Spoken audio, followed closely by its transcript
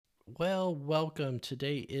Well, welcome.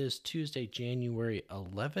 Today is Tuesday, January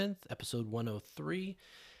 11th, episode 103.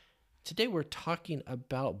 Today we're talking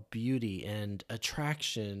about beauty and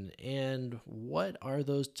attraction and what are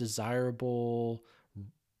those desirable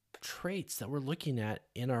traits that we're looking at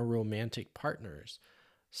in our romantic partners.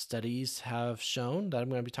 Studies have shown that I'm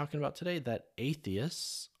going to be talking about today that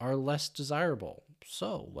atheists are less desirable.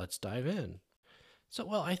 So let's dive in.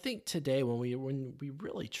 I think today when we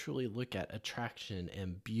really truly look at attraction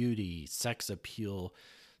and beauty, sex appeal,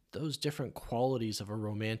 those different qualities of a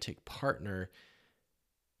romantic partner,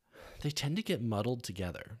 they tend to get muddled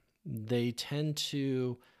together. They tend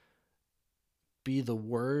to be the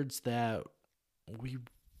words that we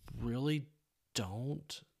really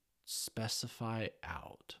don't specify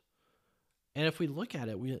out. And if we look at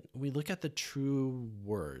it, we look at the true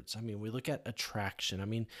words. I mean, we look at attraction. I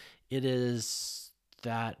mean, it is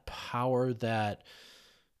that power that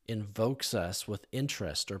invokes us with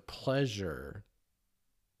interest or pleasure.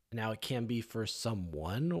 Now, it can be for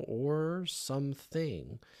someone or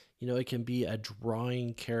something. It can be a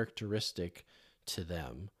drawing characteristic to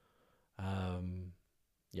them.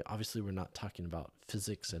 Obviously, we're not talking about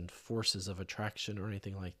physics and forces of attraction or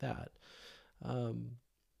anything like that.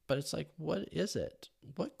 But it's like, what is it?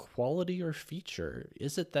 What quality or feature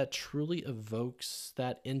is it that truly evokes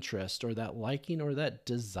that interest or that liking or that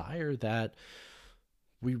desire that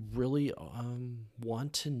we really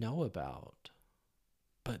want to know about?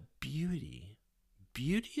 But beauty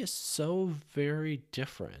is so very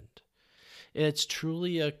different. It's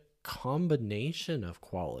truly a combination of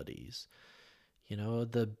qualities.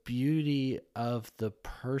 The beauty of the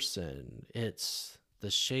person, it's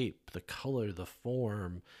the shape, the color, the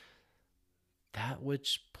form, that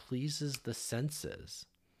which pleases the senses.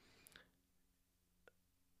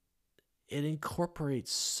 It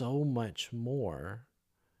incorporates so much more,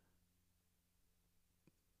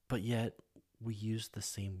 but yet we use the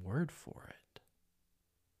same word for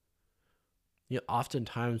it.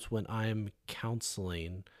 Oftentimes when I'm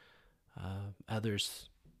counseling others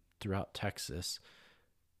throughout Texas,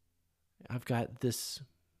 I've got this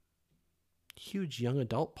huge young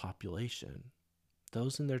adult population,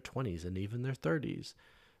 those in their 20s and even their 30s,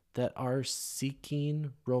 that are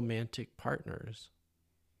seeking romantic partners.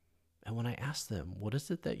 And when I ask them, what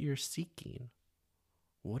is it that you're seeking?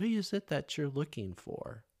 What is it that you're looking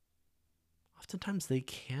for? Oftentimes they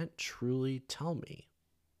can't truly tell me.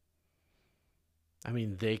 I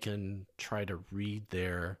mean, they can try to read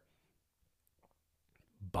their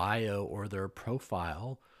bio or their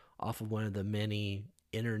profile off of one of the many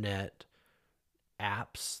internet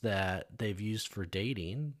apps that they've used for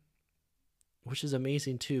dating, which is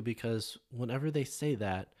amazing too, because whenever they say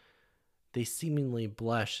that, they seemingly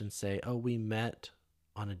blush and say, oh, we met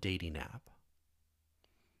on a dating app.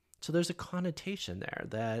 So there's a connotation there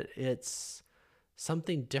that it's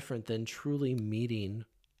something different than truly meeting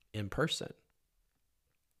in person.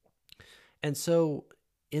 And so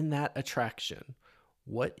in that attraction,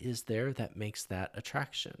 what is there that makes that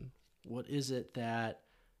attraction? What is it that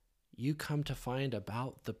you come to find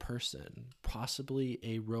about the person, possibly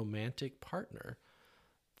a romantic partner,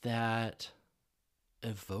 that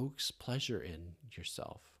evokes pleasure in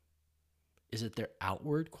yourself? Is it their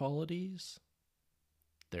outward qualities,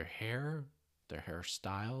 their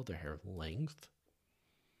hairstyle, their hair length,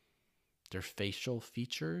 their facial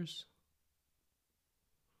features,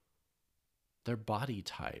 their body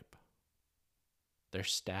type, their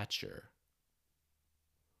stature?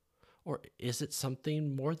 Or is it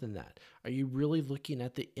something more than that? Are you really looking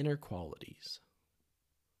at the inner qualities?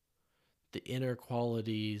 The inner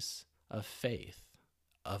qualities of faith,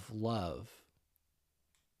 of love,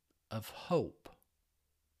 of hope,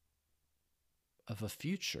 of a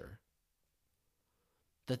future,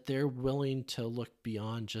 that they're willing to look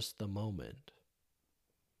beyond just the moment?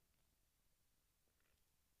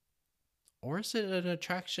 Or is it an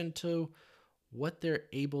attraction to what they're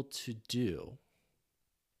able to do?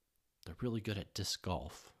 They're really good at disc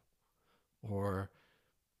golf. Or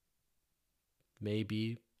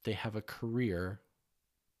maybe they have a career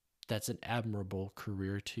that's an admirable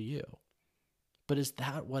career to you. But is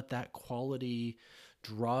that what that quality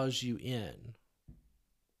draws you in?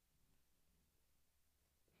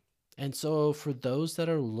 And so for those that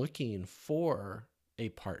are looking for a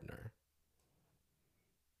partner,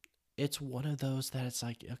 it's one of those that it's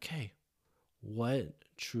like, okay, what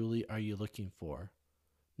truly are you looking for?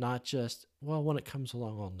 Not just, well, when it comes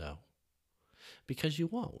along, I'll know. Because you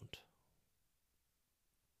won't.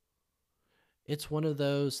 It's one of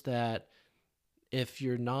those that if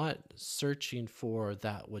you're not searching for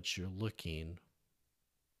that which you're looking,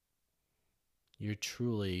 you're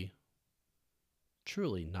truly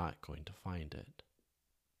truly not going to find it.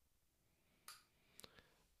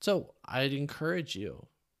 So I'd encourage you.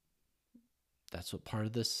 That's what part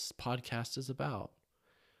of this podcast is about.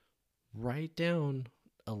 Write down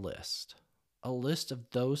a list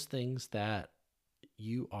of those things that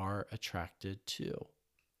you are attracted to.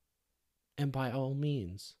 And by all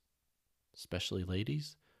means, especially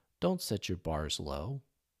ladies, don't set your bars low.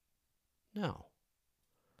 No.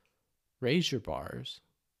 Raise your bars.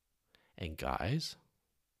 And guys,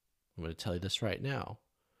 I'm going to tell you this right now.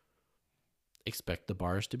 Expect the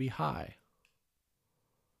bars to be high.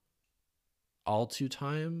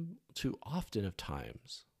 Too often of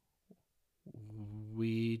times,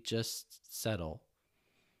 we just settle.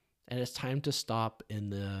 And it's time to stop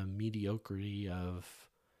in the mediocrity of,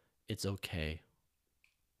 it's okay.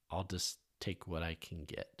 I'll just take what I can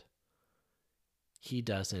get. He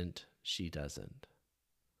doesn't, she doesn't.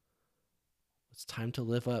 It's time to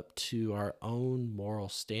live up to our own moral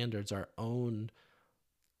standards, our own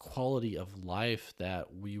quality of life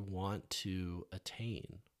that we want to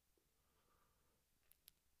attain.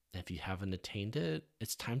 If you haven't attained it,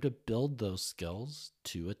 it's time to build those skills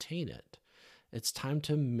to attain it. It's time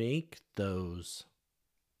to make those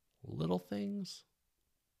little things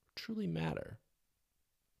truly matter.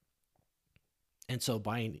 And so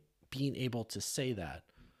by being able to say that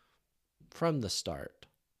from the start,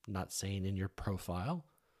 not saying in your profile,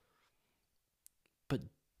 but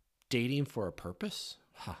dating for a purpose,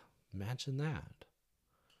 imagine that.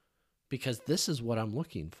 Because this is what I'm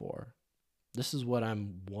looking for. This is what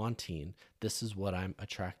I'm wanting. This is what I'm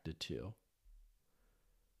attracted to.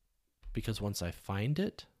 Because once I find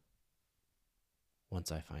it,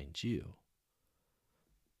 once I find you,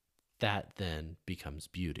 that then becomes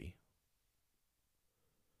beauty.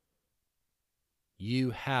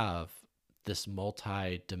 You have this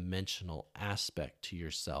multi-dimensional aspect to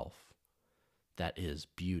yourself that is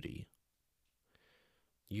beauty.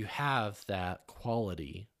 You have that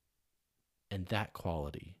quality and that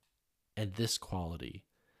quality and this quality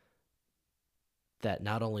that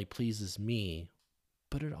not only pleases me,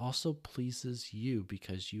 but it also pleases you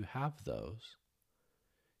because you have those.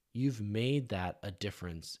 You've made that a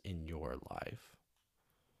difference in your life.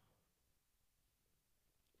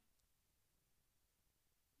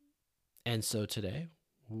 And so today,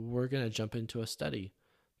 we're going to jump into a study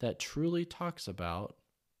that truly talks about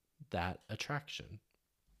that attraction.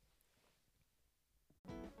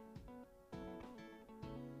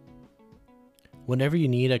 Whenever you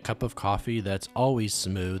need a cup of coffee that's always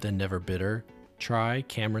smooth and never bitter, try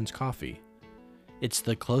Cameron's Coffee. It's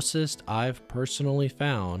the closest I've personally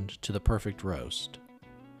found to the perfect roast.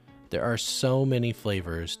 There are so many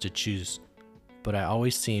flavors to choose, but I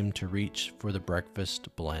always seem to reach for the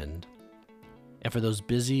breakfast blend. And for those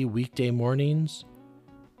busy weekday mornings,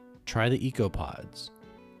 try the EcoPods.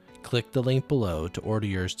 Click the link below to order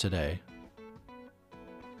yours today.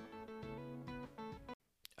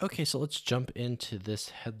 Okay, so let's jump into this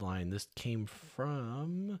headline. This came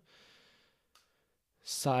from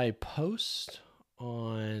SciPost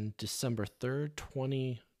on December 3rd,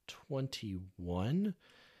 2021.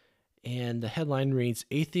 And the headline reads,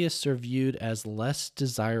 Atheists are viewed as less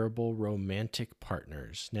desirable romantic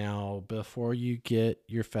partners. Now, before you get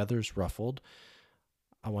your feathers ruffled,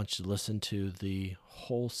 I want you to listen to the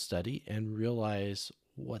whole study and realize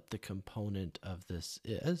what the component of this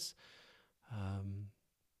is.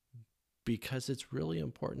 Because it's really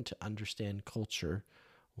important to understand culture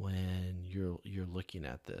when you're looking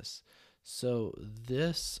at this. So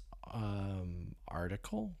this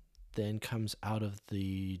article then comes out of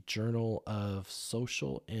the Journal of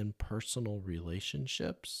Social and Personal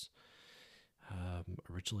Relationships,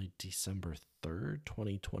 originally December 3rd,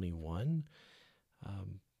 2021.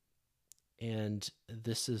 And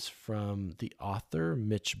this is from the author,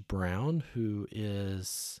 Mitch Brown, who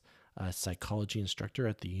is a psychology instructor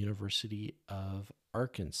at the University of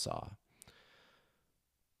Arkansas.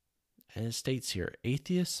 And it states here,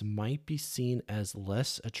 atheists might be seen as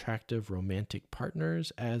less attractive romantic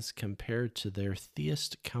partners as compared to their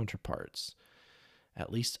theist counterparts,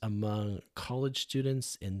 at least among college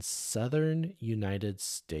students in southern United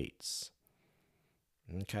States.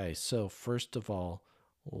 Okay, so first of all,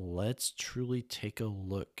 let's truly take a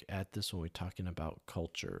look at this when we're talking about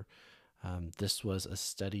culture. This was a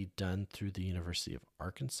study done through the University of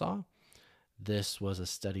Arkansas. This was a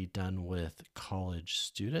study done with college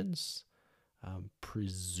students,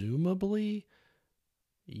 presumably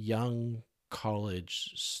young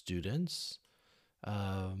college students,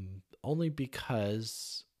 only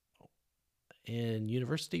because in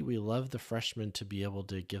university we love the freshmen to be able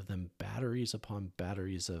to give them batteries upon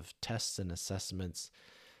batteries of tests and assessments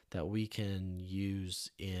that we can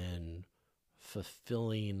use in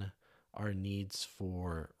fulfilling our needs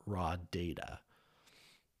for raw data.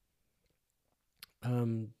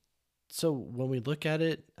 So when we look at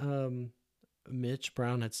it, Mitch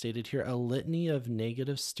Brown had stated here, a litany of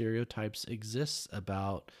negative stereotypes exists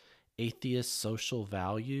about atheist social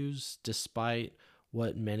values, despite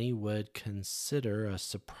what many would consider a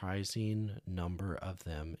surprising number of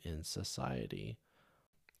them in society.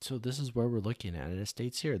 So this is where we're looking at, and it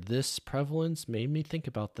states here, this prevalence made me think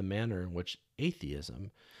about the manner in which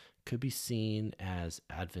atheism could be seen as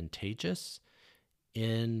advantageous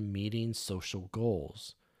in meeting social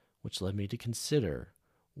goals, which led me to consider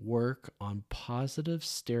work on positive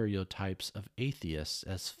stereotypes of atheists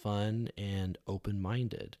as fun and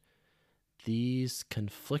open-minded. These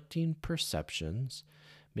conflicting perceptions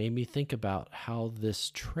made me think about how this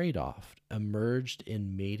trade-off emerged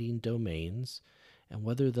in mating domains and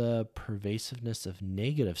whether the pervasiveness of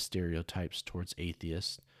negative stereotypes towards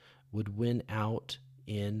atheists would win out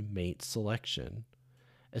in mate selection,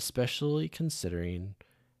 especially considering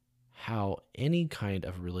how any kind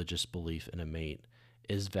of religious belief in a mate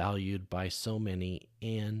is valued by so many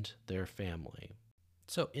and their family.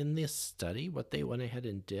 So in this study, what they went ahead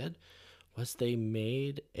and did was they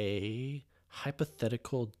made a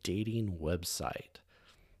hypothetical dating website.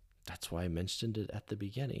 That's why I mentioned it at the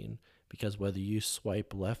beginning, because whether you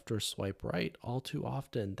swipe left or swipe right, all too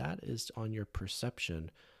often that is on your perception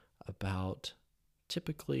about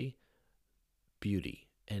typically beauty,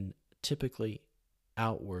 and typically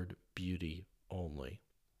outward beauty only.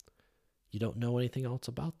 You don't know anything else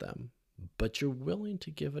about them, but you're willing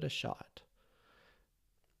to give it a shot.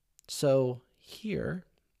 So here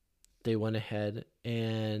they went ahead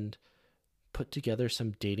and put together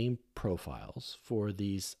some dating profiles for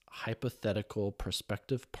these hypothetical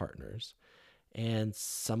prospective partners. And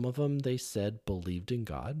some of them, they said, believed in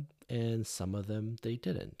God, and some of them they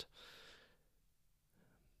didn't.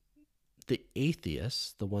 The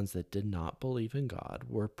atheists, the ones that did not believe in God,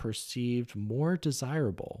 were perceived more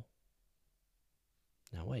desirable.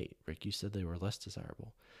 Now wait, Rick, you said they were less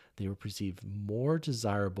desirable. They were perceived more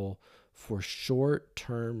desirable for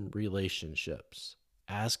short-term relationships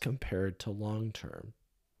as compared to long-term.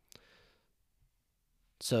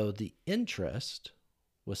 So the interest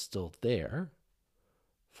was still there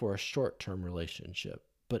for a short-term relationship,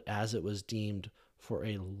 but as it was deemed for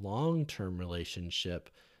a long-term relationship,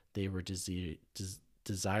 they were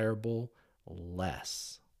desirable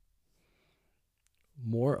less.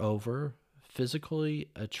 Moreover, physically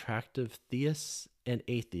attractive theists and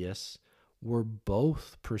atheists were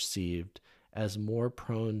both perceived as more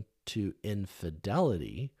prone to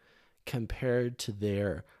infidelity compared to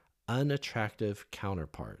their unattractive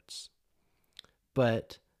counterparts.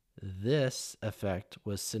 But this effect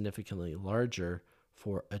was significantly larger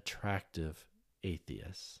for attractive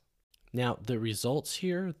atheists. Now, the results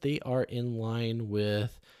here, they are in line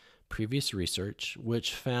with previous research,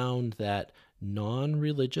 which found that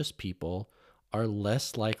non-religious people are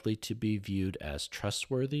less likely to be viewed as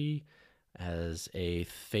trustworthy, as a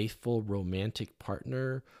faithful romantic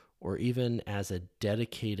partner, or even as a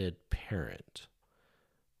dedicated parent.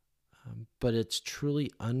 But it's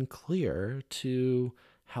truly unclear to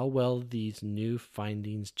how well these new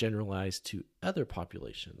findings generalize to other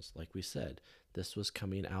populations. Like we said, this was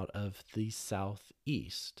coming out of the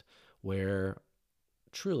Southeast, where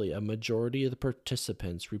truly a majority of the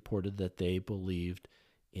participants reported that they believed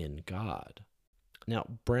in God. Now,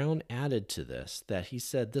 Brown added to this that he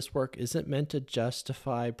said this work isn't meant to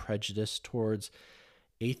justify prejudice towards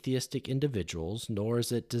atheistic individuals, nor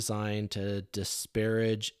is it designed to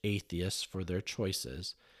disparage atheists for their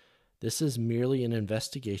choices. This is merely an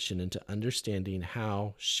investigation into understanding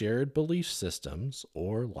how shared belief systems,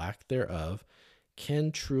 or lack thereof,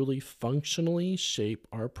 can truly functionally shape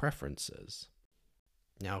our preferences.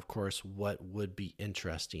 Now, of course, what would be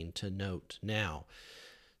interesting to note now,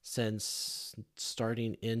 since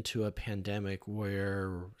starting into a pandemic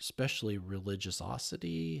where especially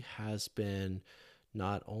religiosity has been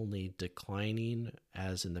not only declining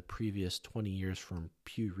as in the previous 20 years from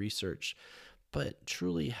Pew Research, but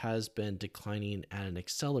truly has been declining at an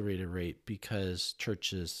accelerated rate because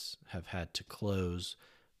churches have had to close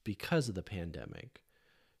because of the pandemic.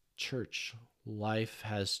 Church life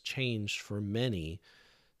has changed for many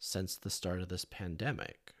since the start of this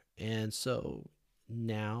pandemic. And so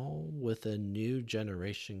now, with a new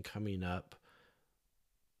generation coming up,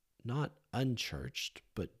 not unchurched,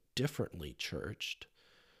 but differently churched,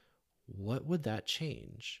 what would that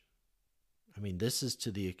change? I mean, this is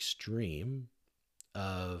to the extreme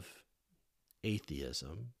of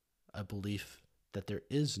atheism, a belief that there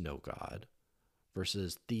is no God,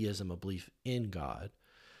 versus theism, a belief in God.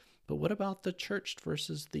 But what about the churched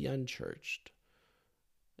versus the unchurched?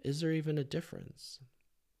 Is there even a difference?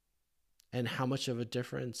 And how much of a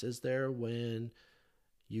difference is there when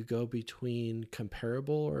you go between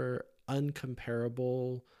comparable or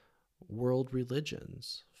uncomparable world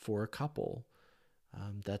religions for a couple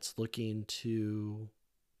that's looking to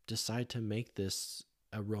decide to make this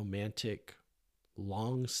a romantic,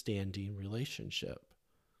 long-standing relationship?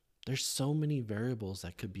 There's so many variables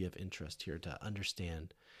that could be of interest here to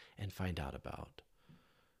understand and find out about.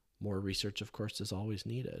 More research, of course, is always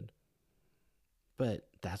needed. But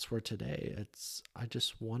that's where today I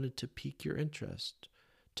just wanted to pique your interest,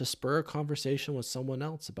 to spur a conversation with someone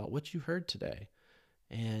else about what you heard today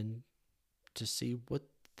and to see what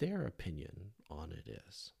their opinion on it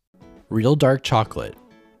is. Real dark chocolate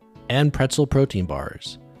and pretzel protein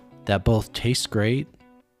bars that both taste great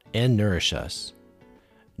and nourish us.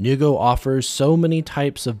 Nugo offers so many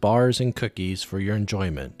types of bars and cookies for your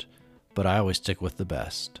enjoyment, but I always stick with the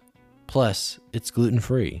best. Plus, it's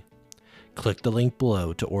gluten-free. Click the link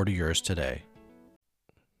below to order yours today.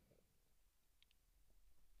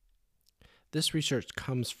 This research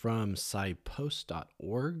comes from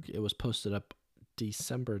scipost.org. It was posted up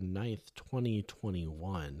December 9th,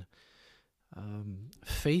 2021.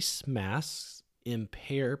 Face masks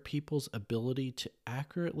impair people's ability to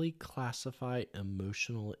accurately classify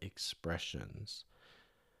emotional expressions.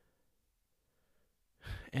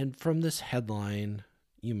 And from this headline,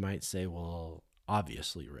 you might say, well,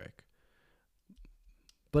 obviously, Rick.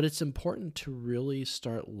 But it's important to really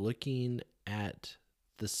start looking at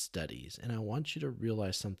the studies. And I want you to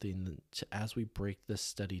realize something as we break this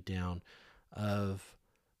study down of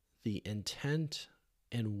the intent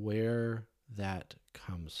and where that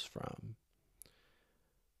comes from.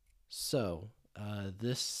 So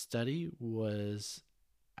this study was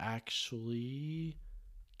actually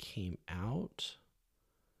came out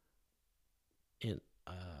in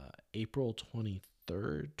April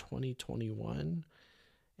 23rd, 2021.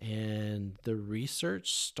 And the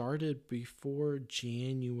research started before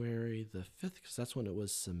January the 5th, because that's when it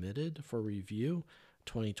was submitted for review,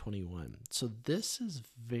 2021. So this is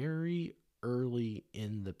very early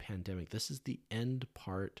in the pandemic. This is the end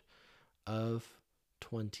part of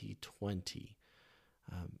 2020.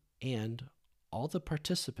 And all the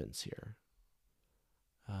participants here,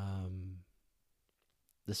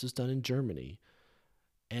 this was done in Germany,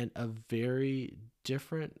 and a very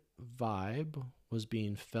different vibe was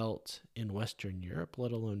being felt in Western Europe,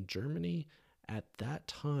 let alone Germany, at that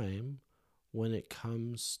time when it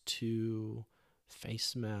comes to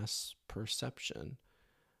face mask perception.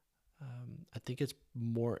 I think it's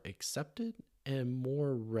more accepted and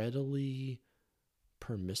more readily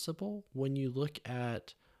permissible when you look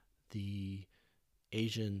at the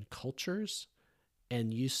Asian cultures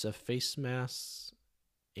and use of face masks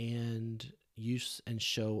and use and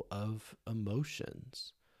show of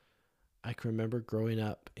emotions. I can remember growing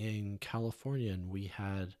up in California, and we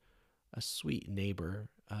had a sweet neighbor.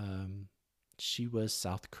 She was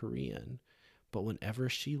South Korean, but whenever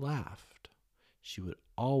she laughed, she would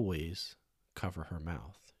always cover her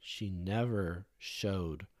mouth. She never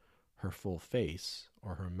showed her full face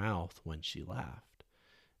or her mouth when she laughed.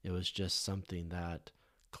 It was just something that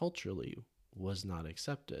culturally was not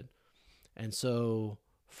accepted. And so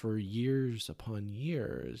for years upon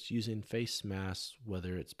years, using face masks,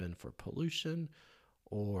 whether it's been for pollution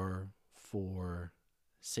or for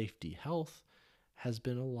safety health, has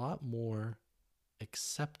been a lot more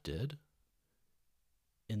accepted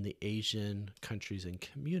in the Asian countries and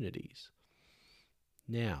communities.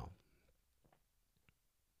 Now,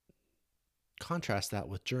 contrast that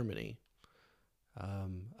with Germany,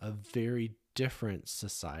 a very different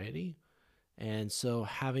society. And so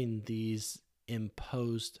having these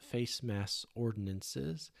imposed face mask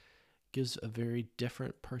ordinances gives a very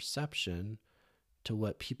different perception to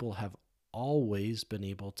what people have always been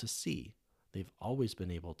able to see. They've always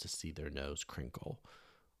been able to see their nose crinkle,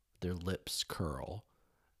 their lips curl,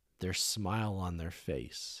 their smile on their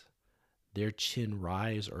face, their chin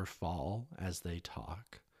rise or fall as they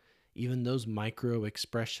talk. Even those micro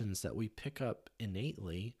expressions that we pick up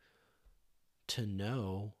innately to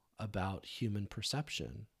know about human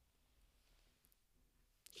perception,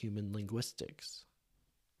 human linguistics.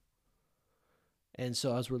 And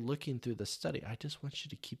so as we're looking through the study, I just want you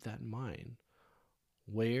to keep that in mind.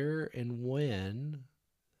 Where and when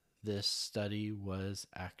this study was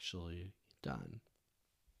actually done.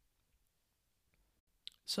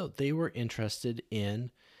 So they were interested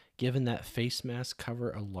in, given that face masks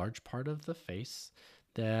cover a large part of the face,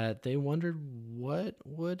 that they wondered what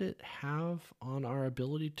would it have on our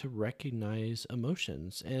ability to recognize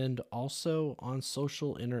emotions and also on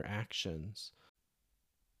social interactions.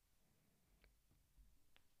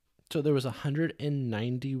 So there was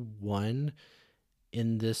 191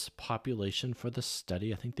 in this population for the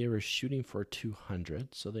study. I think they were shooting for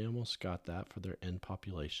 200, so they almost got that for their end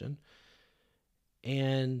population.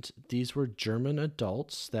 And these were German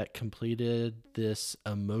adults that completed this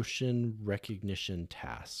emotion recognition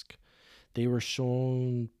task. They were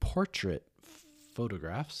shown portrait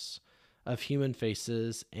photographs of human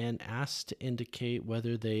faces and asked to indicate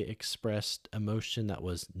whether they expressed emotion that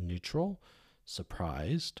was neutral,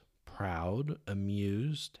 surprised, proud,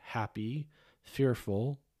 amused, happy,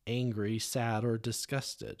 fearful, angry, sad, or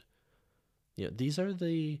disgusted. These are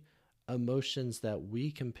the emotions that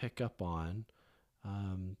we can pick up on,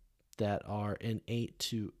 that are innate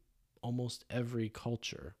to almost every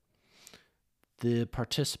culture. The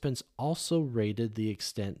participants also rated the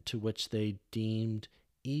extent to which they deemed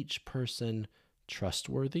each person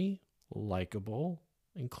trustworthy, likable,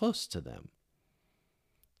 and close to them.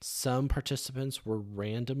 Some participants were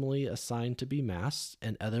randomly assigned to be masked,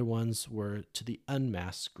 and other ones were to the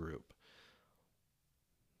unmasked group.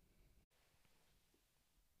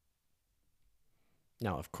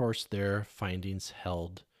 Now, of course, their findings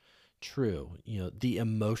held true. The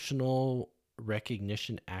emotional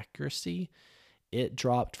recognition accuracy, it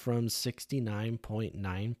dropped from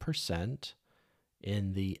 69.9%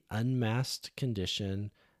 in the unmasked condition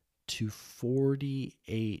to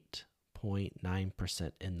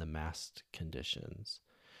 48.9% in the masked conditions,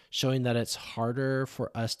 showing that it's harder for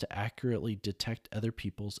us to accurately detect other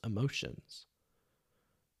people's emotions.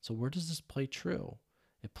 So where does this play true?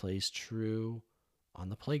 It plays true on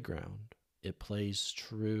the playground. It plays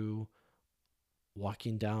true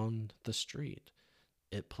walking down the street.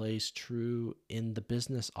 It plays true in the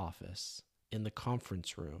business office, in the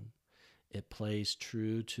conference room. It plays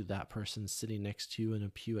true to that person sitting next to you in a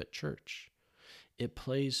pew at church. It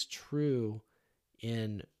plays true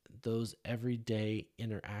in those everyday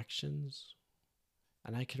interactions.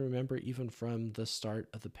 And I can remember even from the start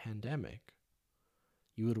of the pandemic,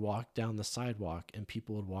 you would walk down the sidewalk and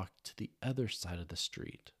people would walk to the other side of the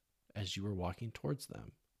street as you were walking towards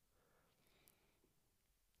them.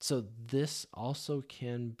 So this also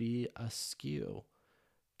can be a skew,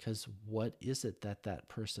 because what is it that that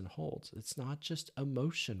person holds? It's not just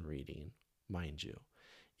emotion reading, mind you.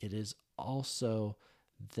 It is also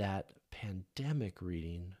that pandemic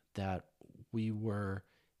reading that we were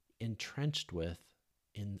entrenched with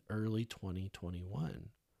in early 2021,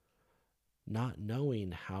 not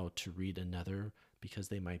knowing how to read another because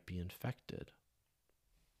they might be infected.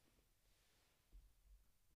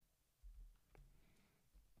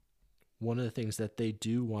 One of the things that they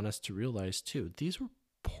do want us to realize too, these were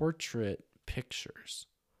portrait pictures,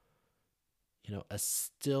 a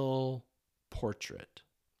still portrait.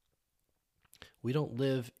 We don't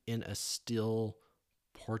live in a still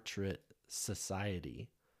portrait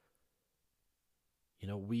society.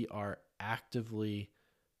 We are actively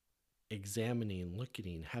examining,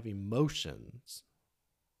 looking, having motions,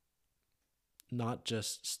 not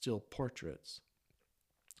just still portraits.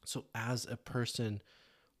 So as a person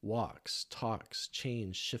walks, talks,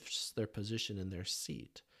 changes, shifts their position in their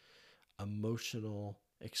seat, emotional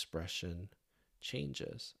expression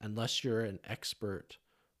changes. Unless you're an expert,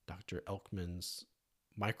 Dr. Elkman's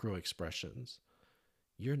micro expressions,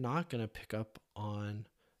 you're not going to pick up on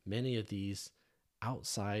many of these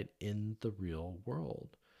outside in the real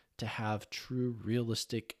world to have true,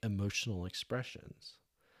 realistic emotional expressions.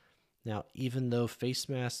 Now, even though face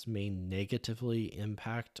masks may negatively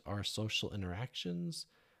impact our social interactions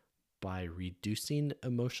by reducing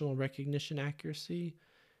emotional recognition accuracy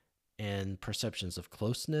and perceptions of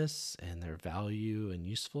closeness and their value and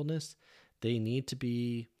usefulness, they need to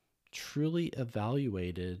be truly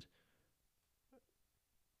evaluated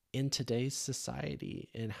in today's society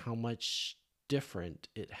and how much different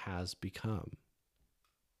it has become.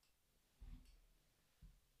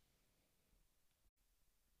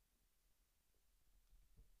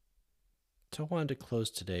 So I wanted to close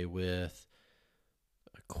today with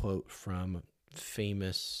a quote from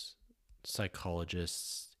famous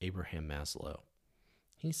psychologist Abraham Maslow.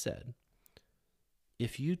 He said,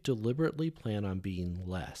 "If you deliberately plan on being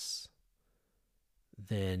less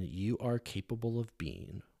than you are capable of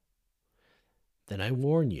being, then I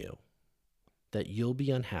warn you that you'll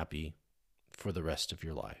be unhappy for the rest of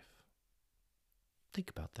your life." Think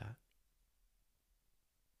about that.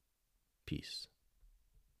 Peace.